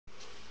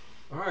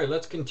All right,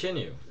 let's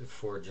continue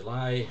for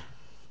July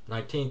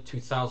 19th,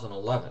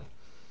 2011.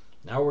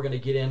 Now we're going to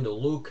get into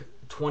Luke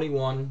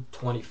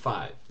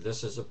 21:25.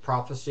 This is a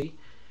prophecy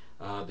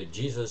that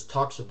Jesus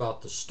talks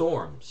about the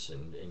storms,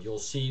 and you'll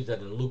see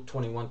that in Luke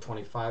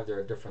 21:25 there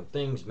are different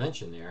things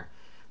mentioned there.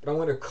 But I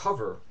want to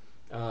cover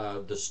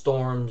the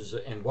storms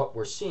and what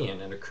we're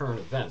seeing in the current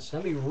events.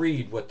 Let me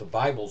read what the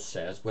Bible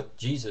says, what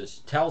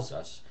Jesus tells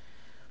us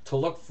to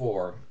look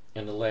for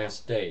in the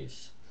last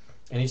days.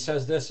 And he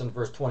says this in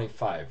verse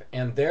 25,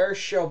 and there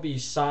shall be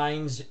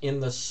signs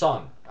in the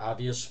sun.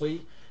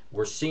 Obviously,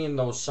 we're seeing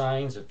those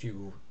signs. If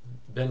you've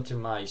been to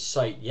my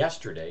site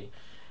yesterday,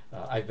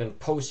 I've been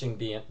posting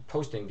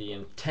the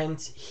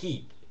intense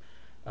heat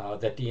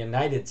that the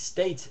United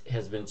States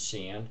has been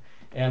seeing,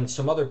 and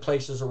some other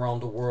places around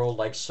the world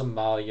like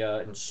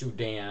Somalia and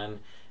Sudan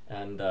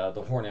and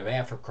the Horn of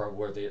Africa,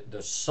 where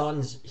the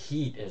sun's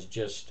heat is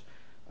just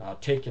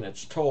taking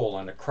its toll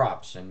on the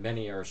crops, and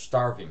many are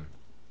starving.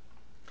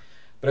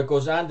 But it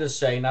goes on to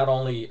say, not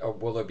only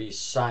will there be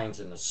signs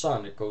in the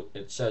sun,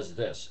 it says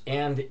this,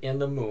 and in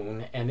the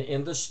moon, and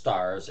in the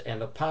stars,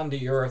 and upon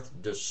the earth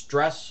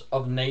distress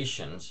of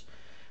nations,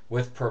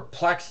 with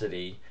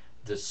perplexity,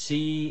 the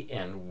sea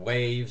and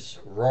waves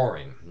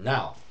roaring.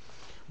 Now,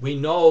 we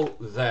know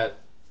that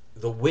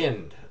the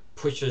wind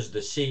pushes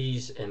the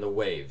seas and the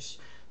waves.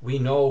 We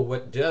know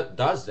what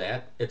does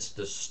that. It's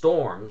the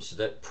storms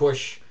that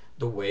push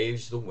the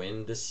waves, the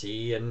wind, the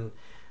sea, and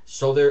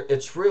so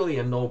it's really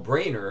a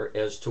no-brainer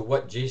as to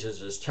what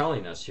Jesus is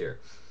telling us here.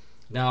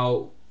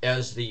 Now,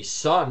 as the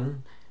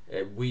sun,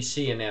 we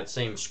see in that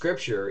same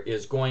scripture,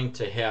 is going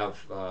to have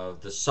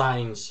the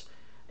signs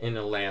in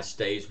the last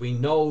days, we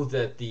know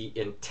that the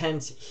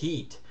intense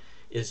heat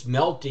is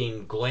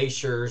melting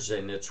glaciers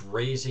and it's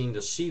raising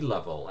the sea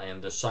level,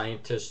 and the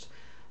scientists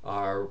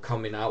are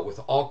coming out with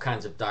all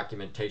kinds of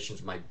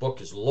documentations. My book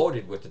is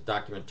loaded with the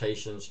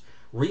documentations,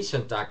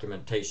 recent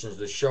documentations,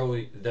 that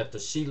show that the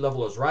sea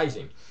level is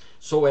rising.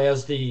 So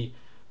as the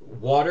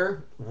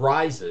water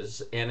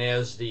rises and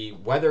as the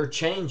weather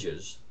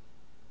changes,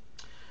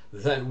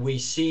 then we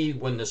see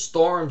when the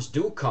storms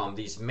do come,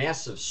 these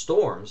massive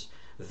storms,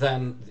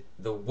 then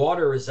the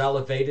water is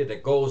elevated,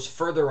 it goes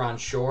further on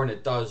shore, and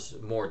it does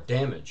more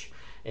damage.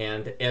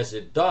 And as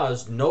it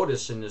does,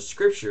 notice in the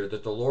scripture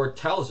that the Lord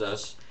tells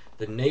us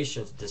the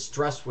nations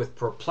distressed with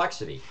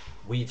perplexity.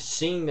 We've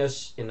seen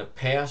this in the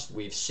past.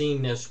 We've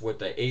seen this with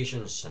the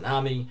Asian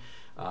tsunami.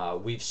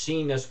 We've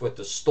seen this with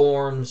the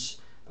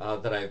storms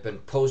that I've been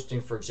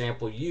posting. For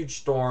example, huge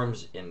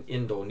storms in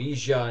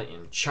Indonesia,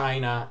 in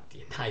China, the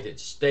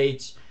United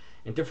States,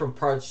 in different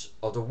parts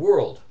of the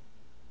world.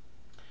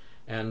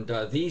 And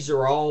these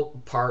are all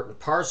part and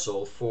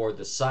parcel for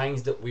the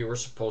signs that we were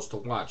supposed to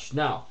watch.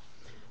 Now,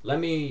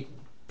 let me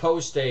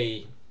post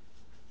a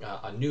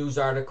news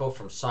article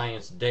from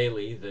Science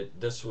Daily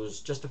that this was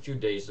just a few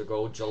days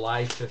ago,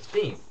 July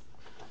 15th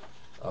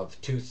of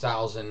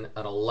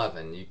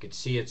 2011. You can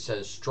see it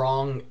says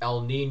strong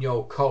El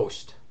Nino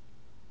coast.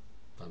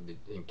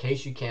 In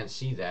case you can't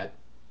see that,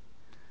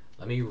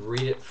 let me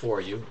read it for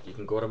you. You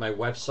can go to my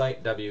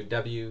website,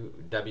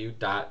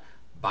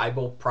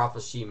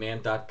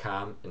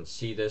 www.bibleprophecyman.com, and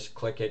see this.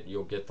 Click it,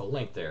 you'll get the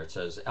link there. It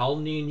says El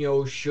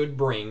Nino should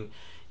bring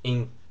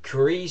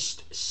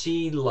increased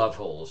sea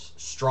levels,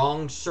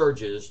 strong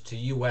surges to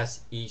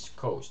U.S. East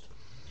Coast.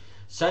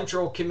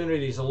 Central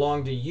communities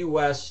along the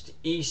U.S.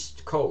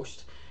 East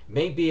Coast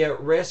may be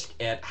at risk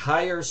at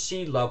higher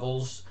sea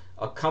levels,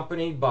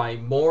 accompanied by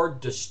more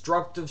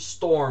destructive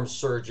storm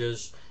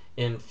surges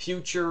in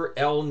future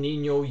El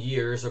Nino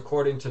years,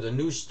 according to the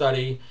new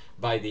study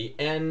by the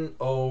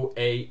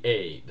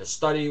NOAA. The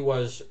study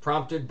was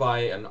prompted by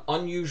an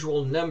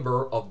unusual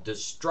number of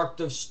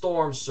destructive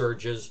storm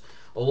surges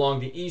along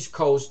the East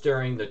Coast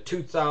during the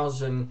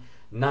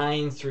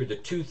 2009 through the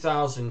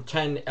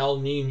 2010 El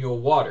Nino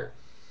water.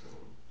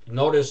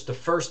 Notice the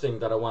first thing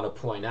that I want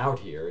to point out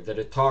here, that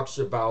it talks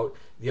about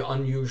the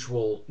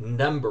unusual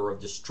number of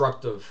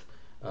destructive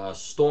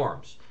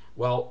storms.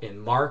 Well, in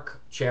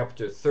Mark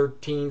chapter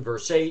 13,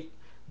 verse 8,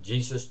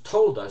 Jesus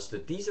told us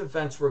that these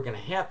events were going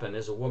to happen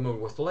as a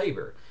woman with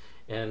labor.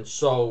 And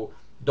so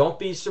don't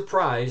be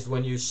surprised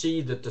when you see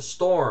that the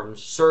storm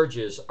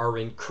surges are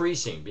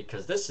increasing,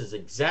 because this is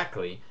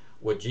exactly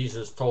what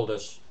Jesus told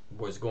us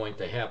was going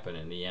to happen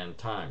in the end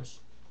times.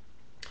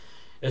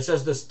 It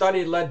says the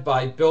study led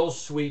by Bill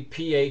Sweet,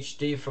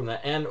 PhD, from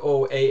the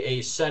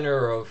NOAA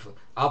Center of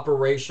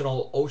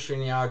Operational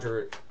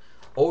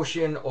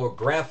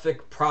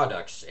Oceanographic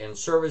Products and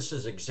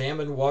Services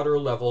examined water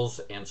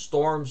levels and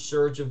storm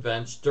surge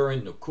events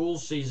during the cool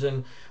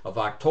season of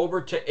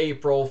October to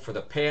April for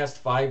the past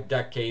 5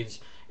 decades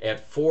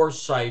at 4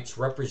 sites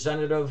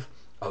representative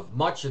of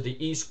much of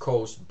the East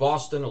Coast: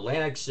 Boston,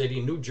 Atlantic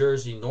City, New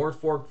Jersey,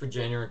 Norfolk,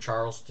 Virginia, and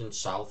Charleston,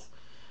 South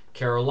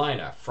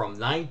Carolina. From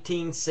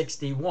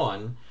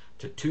 1961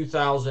 to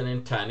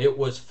 2010, it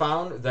was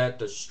found that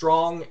the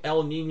strong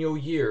El Nino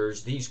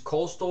years, these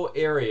coastal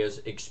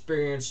areas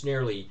experienced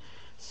nearly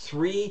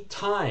 3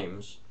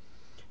 times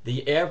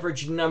the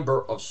average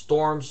number of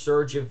storm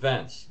surge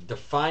events,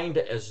 defined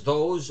as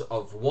those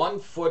of 1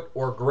 foot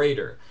or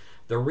greater.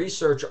 The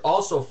research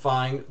also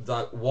found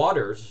that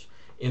waters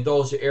in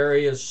those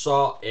areas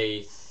saw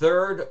a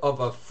third of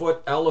a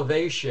foot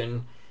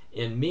elevation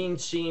in mean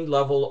sea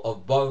level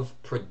above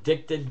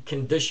predicted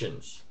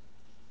conditions.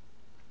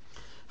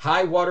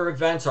 High water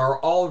events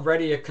are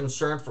already a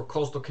concern for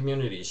coastal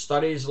communities.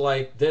 Studies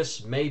like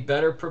this may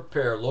better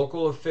prepare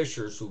local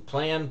officials who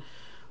plan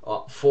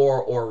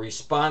for or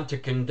respond to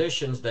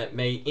conditions that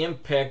may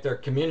impact their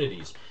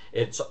communities.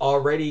 It's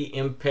already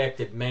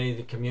impacted many of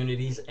the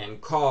communities and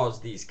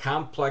caused these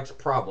complex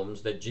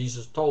problems that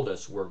Jesus told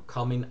us were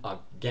coming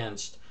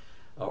against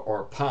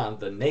or upon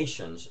the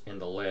nations in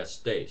the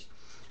last days.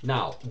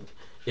 Now,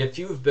 if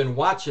you've been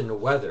watching the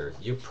weather,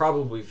 you're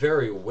probably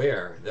very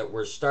aware that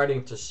we're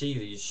starting to see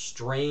these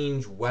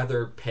strange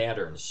weather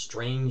patterns,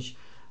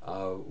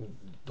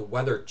 the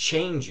weather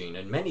changing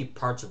in many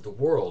parts of the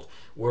world.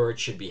 Where it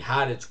should be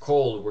hot, it's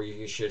cold. Where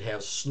you should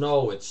have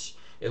snow, it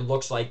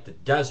looks like the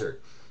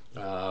desert.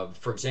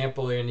 For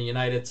example, in the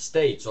United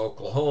States,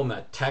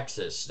 Oklahoma,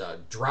 Texas,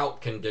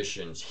 drought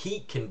conditions,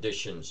 heat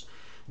conditions.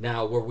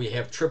 Now, where we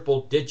have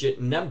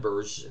triple-digit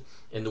numbers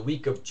in the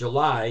week of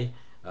July,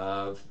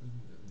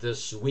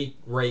 this week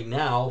right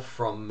now,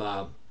 from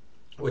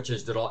which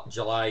is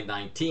July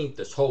 19th,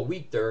 this whole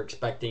week they're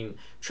expecting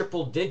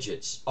triple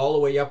digits all the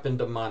way up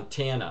into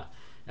Montana.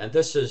 And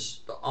this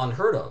is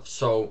unheard of.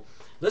 So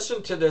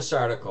listen to this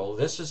article.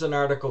 This is an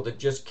article that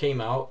just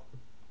came out.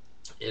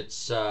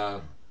 It's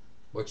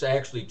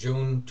actually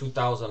June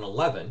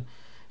 2011.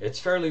 It's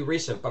fairly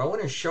recent, but I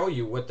want to show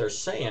you what they're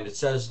saying. It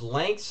says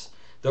lengths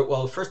that,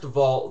 well, first of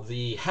all,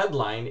 the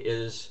headline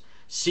is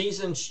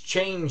Seasons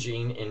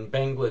Changing in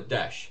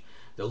Bangladesh.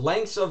 The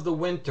lengths of the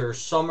winter,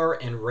 summer,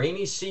 and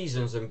rainy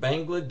seasons in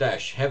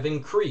Bangladesh have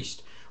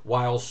increased,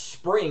 while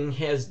spring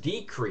has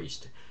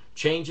decreased.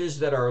 Changes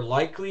that are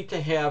likely to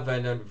have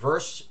an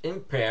adverse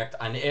impact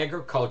on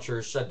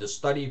agriculture, said the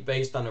study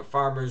based on the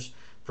farmers'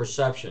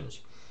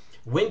 perceptions.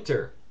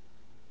 Winter,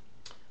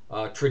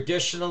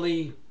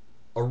 traditionally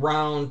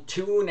around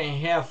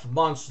 2.5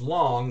 months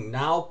long,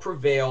 now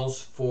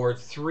prevails for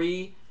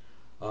 3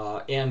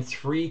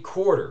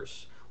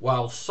 3/4,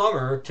 while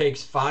summer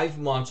takes 5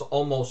 months,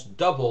 almost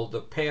double the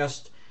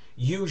past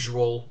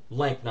usual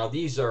length. Now,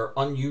 these are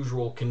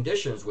unusual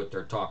conditions, what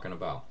they're talking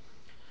about.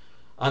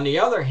 On the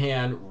other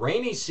hand,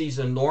 rainy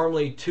season,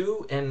 normally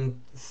 2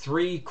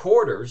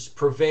 3/4,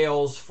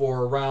 prevails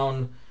for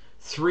around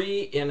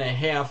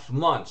 3.5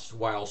 months,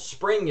 while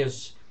spring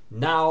is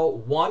now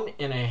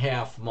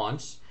 1.5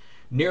 months,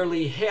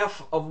 nearly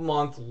half a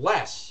month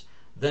less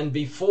than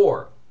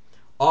before.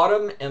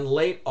 Autumn and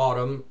late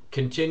autumn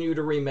continue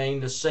to remain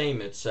the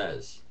same, it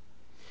says.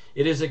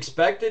 It is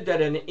expected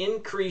that an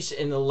increase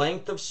in the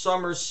length of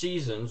summer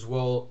seasons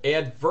will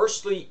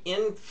adversely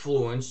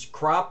influence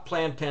crop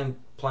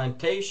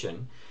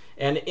plantation.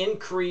 An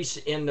increase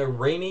in the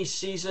rainy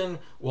season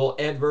will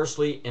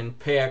adversely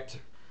impact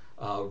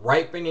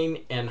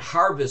ripening and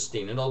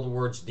harvesting. In other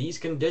words, these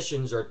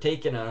conditions are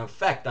taking an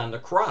effect on the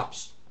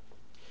crops.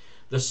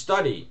 The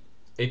study,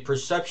 a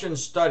perception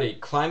study,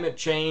 climate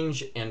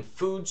change and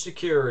food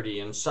security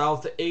in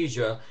South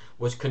Asia,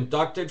 was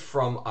conducted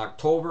from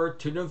October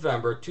to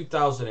November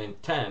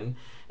 2010,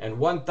 and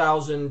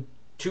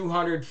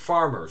 1,200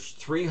 farmers,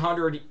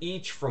 300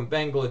 each from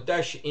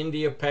Bangladesh,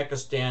 India,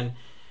 Pakistan,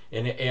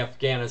 and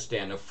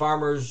Afghanistan. The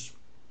farmers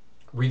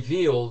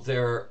revealed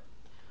their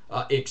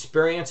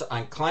experience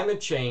on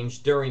climate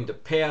change during the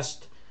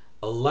past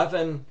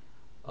 11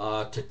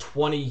 to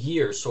 20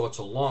 years, so it's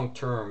a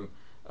long-term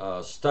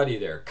study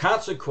there.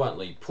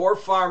 Consequently, poor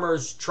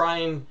farmers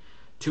trying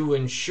to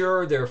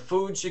ensure their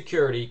food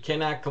security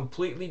cannot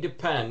completely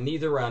depend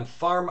neither on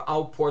farm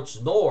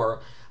outputs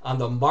nor on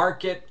the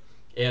market,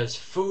 as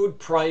food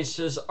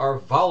prices are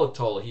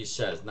volatile, he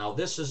says. Now,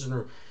 this is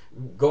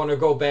going to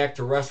go back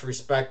to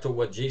respect to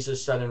what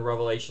Jesus said in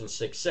Revelation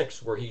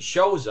 6:6, where he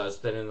shows us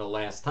that in the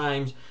last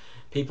times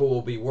people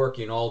will be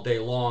working all day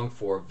long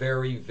for a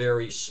very,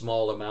 very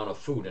small amount of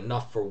food,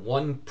 enough for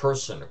one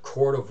person, a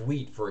quart of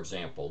wheat, for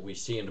example, we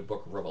see in the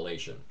book of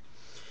Revelation.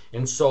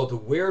 And so the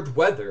weird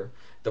weather,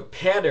 the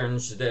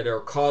patterns that are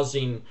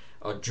causing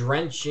a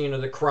drenching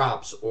of the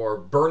crops or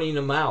burning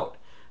them out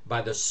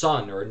by the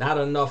sun or not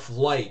enough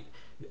light,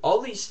 all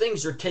these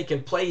things are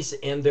taking place,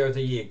 and they're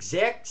the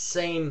exact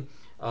same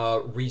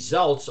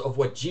results of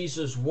what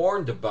Jesus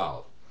warned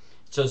about.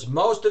 It says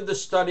most of the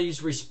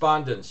study's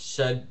respondents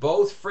said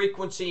both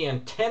frequency and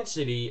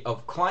intensity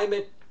of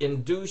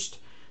climate-induced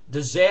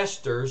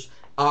disasters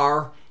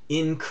are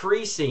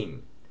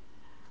increasing.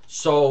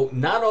 So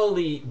not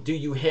only do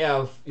you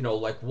have,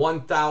 like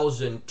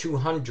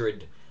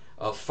 1,200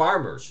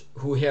 farmers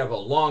who have a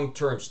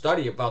long-term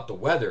study about the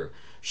weather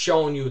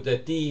showing you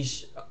that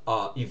these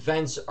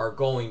events are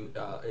going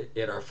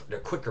at a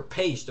quicker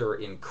pace, they're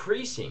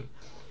increasing.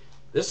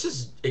 This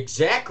is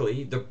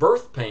exactly the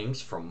birth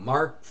pangs from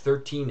Mark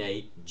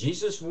 13:8.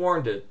 Jesus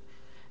warned it,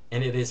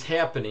 and it is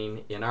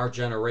happening in our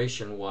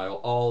generation while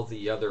all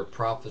the other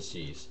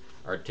prophecies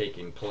are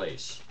taking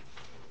place.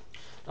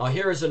 Now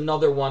here is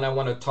another one I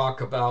want to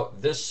talk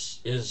about. This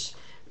is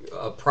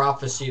a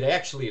prophecy.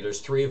 Actually, there's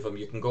three of them.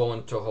 You can go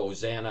into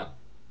Hosanna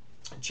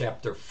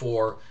chapter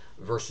 4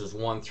 verses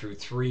 1 through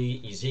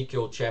 3,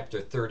 Ezekiel chapter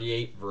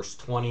 38 verse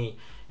 20,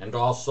 and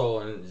also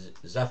in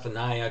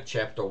Zephaniah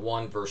chapter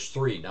 1 verse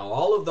 3. Now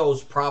all of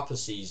those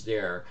prophecies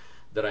there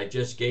that I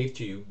just gave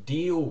to you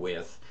deal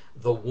with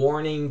the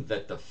warning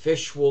that the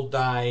fish will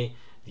die,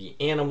 the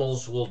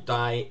animals will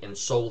die, and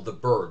so the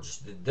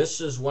birds. This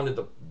is one of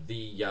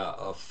the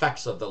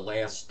effects of the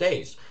last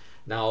days.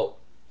 Now,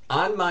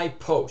 on my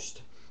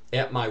post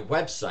at my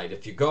website,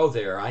 if you go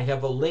there, I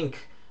have a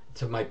link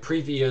to my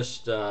previous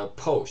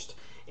post,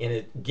 and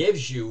it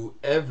gives you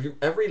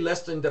every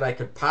listing that I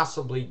could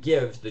possibly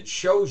give that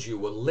shows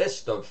you a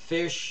list of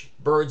fish,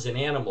 birds, and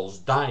animals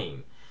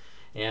dying.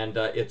 And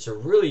it's a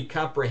really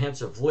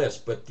comprehensive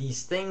list, but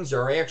these things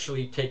are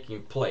actually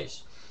taking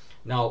place.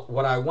 Now,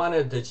 what I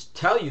wanted to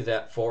tell you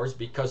that for is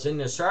because in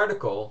this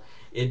article,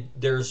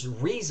 there's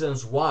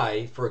reasons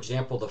why, for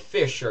example, the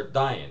fish are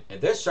dying. And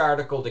this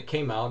article that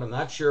came out, I'm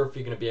not sure if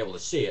you're going to be able to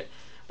see it,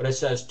 but it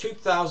says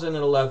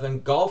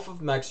 2011 Gulf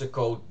of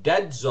Mexico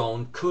dead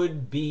zone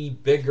could be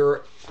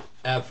bigger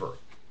ever.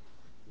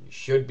 You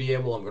should be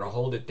able, I'm going to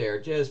hold it there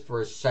just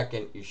for a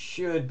second. You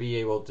should be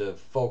able to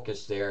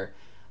focus there.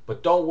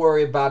 But don't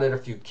worry about it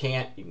if you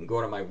can't. You can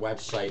go to my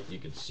website. You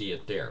can see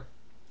it there.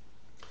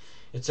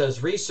 It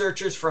says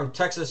researchers from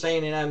Texas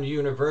A&M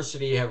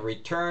University have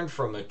returned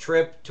from a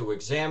trip to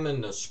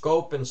examine the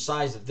scope and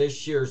size of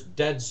this year's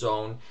dead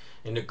zone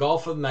in the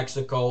Gulf of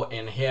Mexico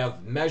and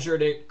have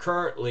measured it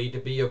currently to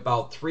be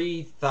about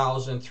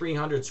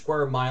 3,300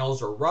 square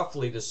miles, or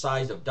roughly the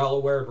size of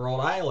Delaware and Rhode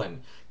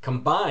Island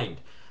combined.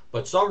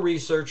 But some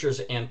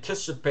researchers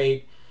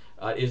anticipate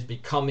is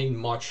becoming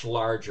much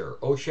larger.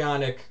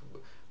 Oceanic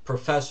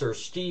Professor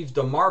Steve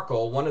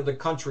DeMarco, one of the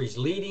country's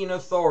leading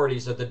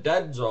authorities of the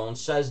dead zone,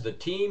 says the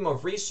team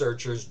of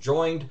researchers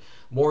joined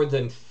more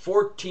than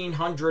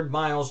 1,400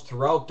 miles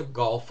throughout the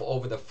Gulf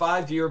over the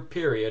 5-year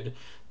period,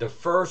 the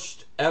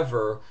first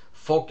ever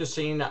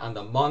focusing on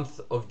the month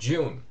of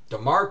June.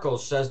 DeMarco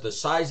says the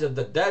size of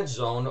the dead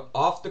zone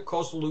off the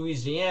coast of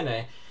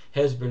Louisiana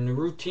has been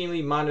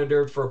routinely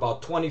monitored for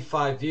about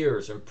 25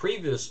 years, and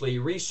previously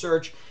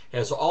research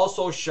has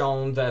also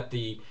shown that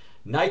the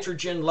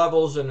nitrogen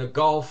levels in the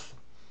Gulf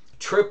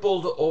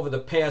tripled over the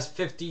past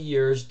 50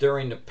 years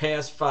during the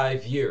past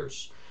 5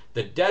 years.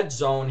 The dead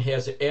zone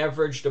has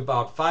averaged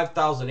about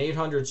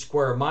 5,800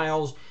 square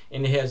miles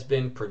and has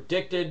been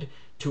predicted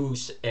to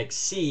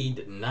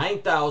exceed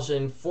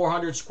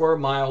 9,400 square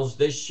miles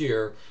this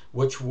year,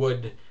 which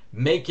would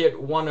make it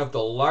one of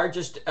the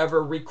largest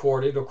ever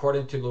recorded,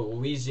 according to the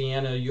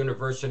Louisiana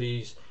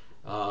University's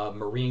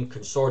Marine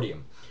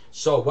Consortium.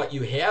 So what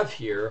you have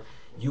here,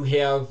 you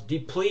have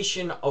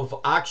depletion of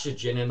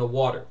oxygen in the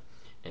water.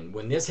 And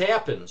when this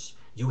happens,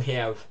 you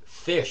have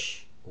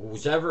fish,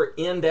 who's ever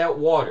in that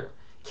water,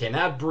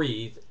 cannot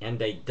breathe, and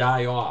they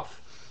die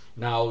off.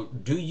 Now,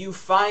 do you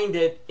find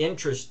it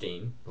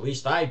interesting, at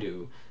least I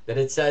do, that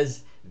it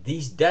says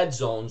these dead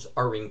zones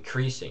are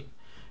increasing?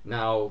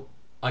 Now,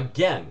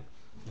 again,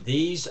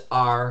 these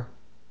are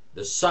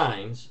the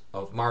signs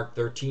of Mark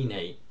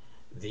 13:8,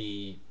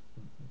 the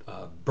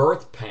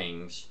birth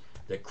pangs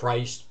that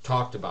Christ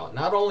talked about.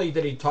 Not only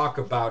did he talk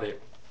about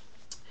it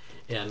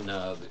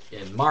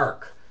in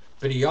Mark,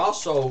 but he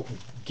also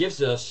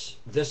gives us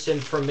this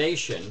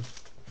information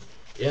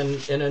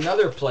in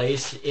another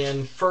place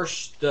in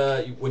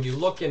when you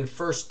look in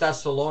 1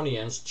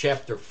 Thessalonians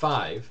chapter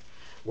 5,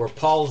 where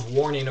Paul's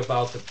warning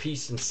about the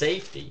peace and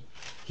safety.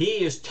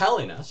 He is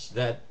telling us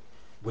that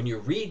when you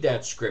read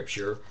that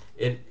scripture,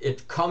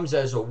 it comes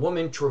as a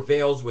woman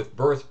travails with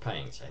birth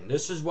pangs. And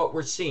this is what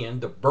we're seeing,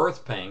 the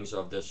birth pangs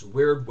of this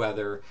weird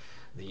weather,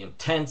 the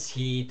intense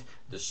heat,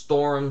 the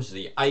storms,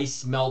 the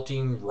ice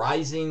melting,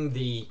 rising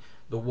the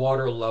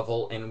water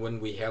level. And when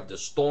we have the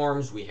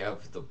storms, we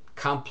have the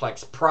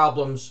complex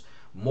problems,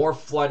 more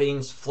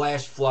floodings,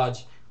 flash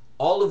floods.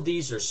 All of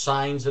these are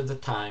signs of the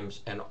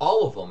times, and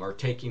all of them are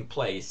taking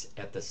place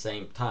at the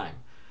same time.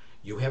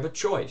 You have a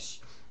choice.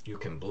 You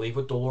can believe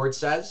what the Lord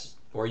says,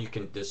 or you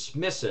can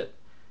dismiss it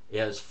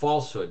as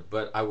falsehood.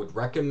 But I would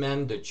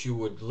recommend that you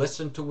would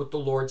listen to what the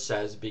Lord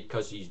says,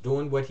 because he's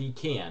doing what he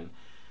can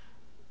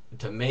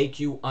to make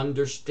you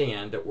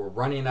understand that we're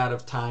running out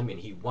of time and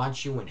he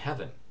wants you in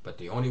heaven. But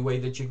the only way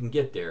that you can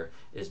get there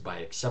is by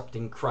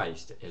accepting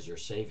Christ as your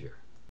Savior.